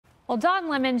Well, Don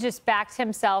Lemon just backed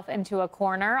himself into a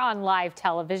corner on live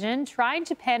television, trying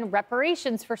to pin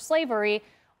reparations for slavery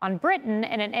on Britain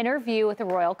in an interview with a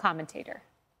royal commentator.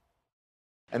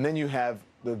 And then you have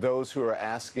those who are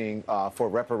asking for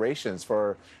reparations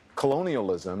for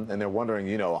colonialism, and they're wondering,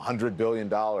 you know, $100 billion,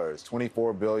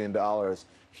 $24 billion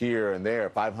here and there,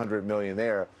 $500 million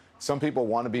there. Some people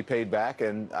want to be paid back,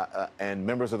 and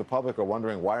members of the public are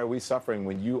wondering, why are we suffering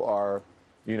when you are,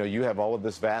 you know, you have all of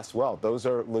this vast wealth? Those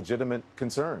are legitimate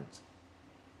concerns.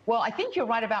 Well, I think you're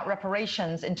right about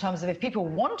reparations in terms of if people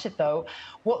want it, though,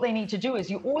 what they need to do is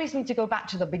you always need to go back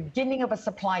to the beginning of a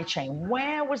supply chain.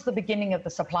 Where was the beginning of the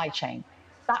supply chain?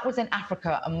 That was in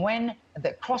Africa. And when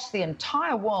across the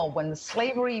entire world, when the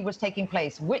slavery was taking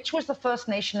place, which was the first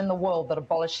nation in the world that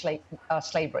abolished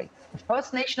slavery? The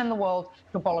first nation in the world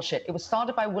to abolish it. It was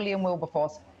started by William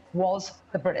Wilberforce, was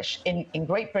the British. In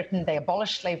Great Britain, they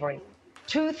abolished slavery.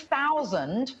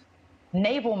 2,000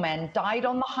 naval men died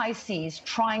on the high seas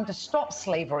trying to stop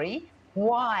slavery.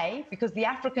 Why? Because the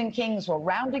African kings were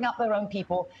rounding up their own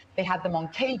people. They had them on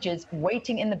cages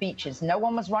waiting in the beaches. No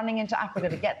one was running into Africa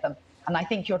to get them. And I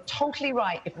think you're totally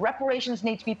right. If reparations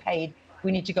need to be paid,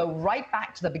 we need to go right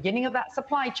back to the beginning of that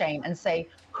supply chain and say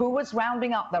who was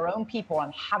rounding up their own people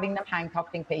and having them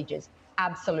handcuffed in cages.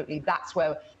 Absolutely. That's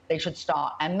where they should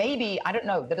start. And maybe, I don't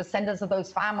know, the descendants of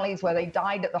those families where they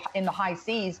died in the high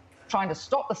seas trying to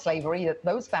stop the slavery, that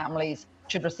those families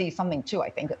should receive something too, I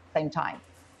think, at the same time.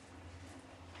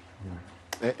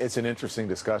 It's an interesting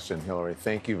discussion, Hillary.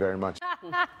 Thank you very much.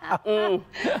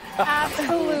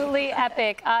 Absolutely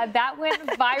epic. That went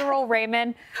viral,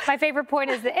 Raymond. My favorite point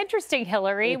is the interesting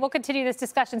Hillary. We'll continue this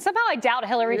discussion. Somehow I doubt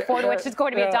Hillary Fordwich is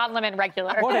going to be a Don Lemon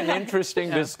regular. What an interesting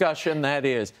discussion that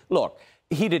is. Look,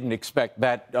 he didn't expect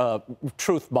that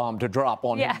truth bomb to drop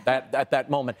on him at that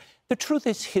moment. The truth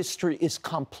is history is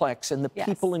complex, and the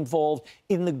people involved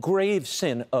in the grave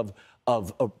sin of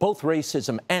both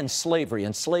racism and slavery,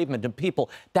 enslavement of people,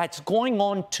 that's going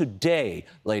on today,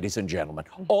 ladies and gentlemen,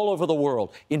 all over the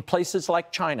world, in places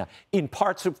like China, in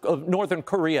parts of Northern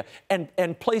Korea,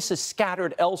 and places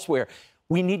scattered elsewhere.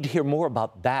 We need to hear more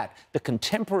about that, the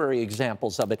contemporary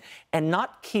examples of it, and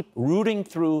not keep rooting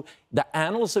through the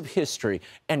annals of history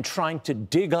and trying to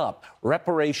dig up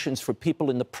reparations for people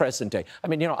in the present day. I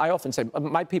mean, you know, I often say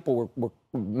my people were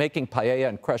making paella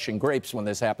and crushing grapes when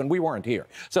this happened. We weren't here.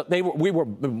 So we were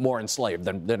more enslaved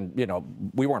than, you know,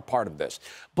 we weren't part of this.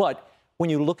 But when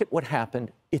you look at what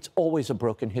happened, it's always a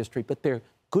broken history, but there are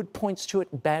good points to it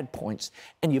and bad points.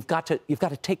 And you've got to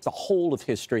take the whole of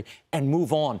history and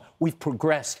move on. We've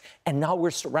progressed, and now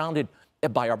we're surrounded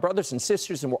by our brothers and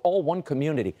sisters, and we're all one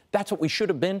community. That's what we should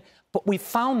have been, but we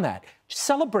found that.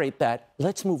 Celebrate that.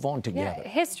 Let's move on together. Yeah,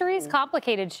 history is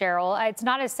complicated, Cheryl. It's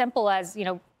not as simple as, you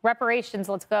know, reparations,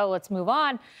 let's go, let's move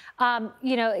on.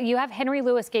 You know, you have Henry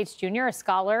Louis Gates Jr., a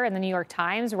scholar in the New York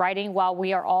Times, writing, while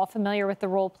we are all familiar with the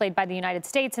role played by the United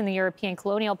States and the European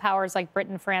colonial powers like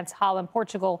Britain, France, Holland,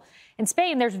 Portugal, and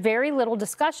Spain, there's very little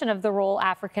discussion of the role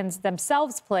Africans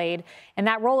themselves played. And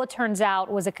that role, it turns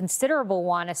out, was a considerable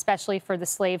one, especially for the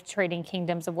slave trading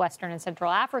kingdoms of Western and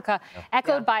Central Africa,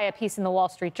 echoed by a piece in the Wall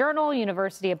Street Journal,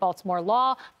 University of Baltimore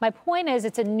Law. My point is,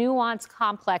 it's a nuanced,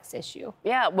 complex issue.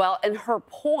 Yeah, well, and her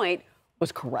point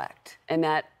was correct, and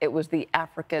that it was the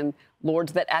African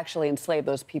lords that actually enslaved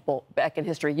those people back in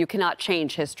history. You cannot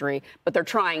change history, but they're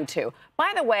trying to.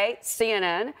 By the way,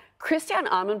 CNN, Christiane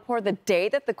Amanpour, the day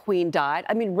that the Queen died,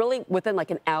 I mean, really within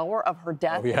like an hour of her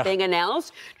death being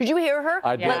announced, did you hear her?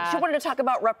 I did. Like, she wanted to talk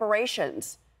about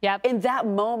reparations. Yep. In that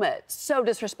moment, so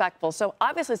disrespectful. So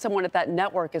obviously someone at that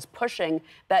network is pushing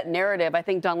that narrative. I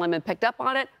think Don Lemon picked up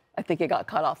on it. I think he got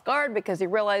caught off guard because he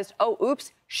realized, oh,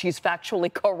 oops, she's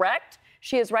factually correct.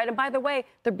 She is right. And by the way,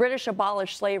 the British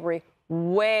abolished slavery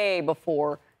way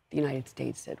before the United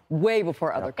States did, way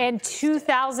before other countries. And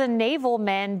 2,000 naval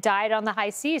men died on the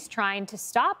high seas trying to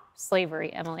stop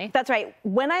slavery, Emily. That's right.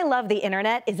 When I love the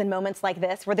internet is in moments like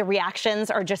this, where the reactions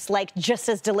are just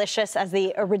as delicious as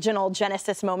the original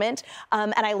Genesis moment.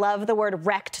 And I love the word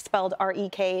wrecked, spelled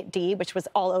R-E-K-D, which was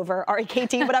all over,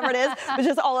 R-E-K-T, whatever it is, which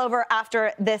is all over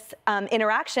after this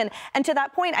interaction. And to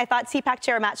that point, I thought CPAC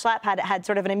Chair Matt Schlapp had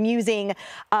sort of an amusing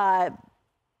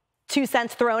 2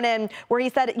 cents thrown in, where he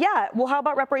said, yeah, well, how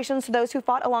about reparations to those who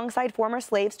fought alongside former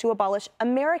slaves to abolish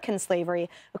American slavery?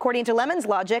 According to Lemon's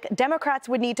logic, Democrats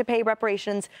would need to pay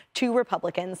reparations to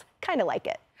Republicans. Kind of like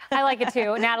it. I like it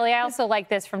too. Natalie, I also like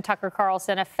this from Tucker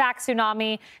Carlson. A fact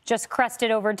tsunami just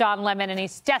crested over Don Lemon, and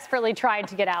he's desperately trying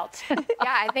to get out. Yeah,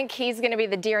 I think he's going to be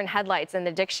the deer in headlights in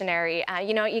the dictionary.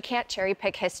 You know, you can't cherry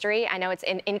pick history. I know it's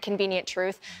an inconvenient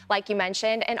truth, like you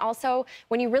mentioned. And also,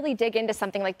 when you really dig into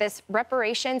something like this,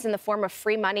 reparations in the form of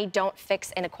free money don't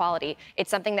fix inequality.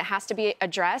 It's something that has to be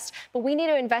addressed. But we need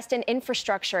to invest in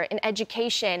infrastructure, in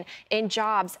education, in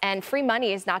jobs. And free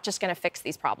money is not just going to fix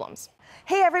these problems.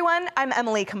 Hey everyone, I'm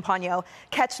Emily Campagno.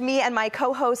 Catch me and my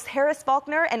co-hosts Harris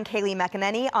Faulkner and Kaylee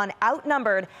McEnany on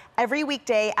Outnumbered every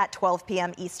weekday at 12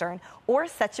 p.m. Eastern, or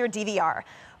set your DVR.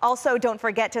 Also, don't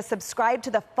forget to subscribe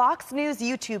to the Fox News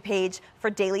YouTube page for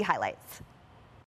daily highlights.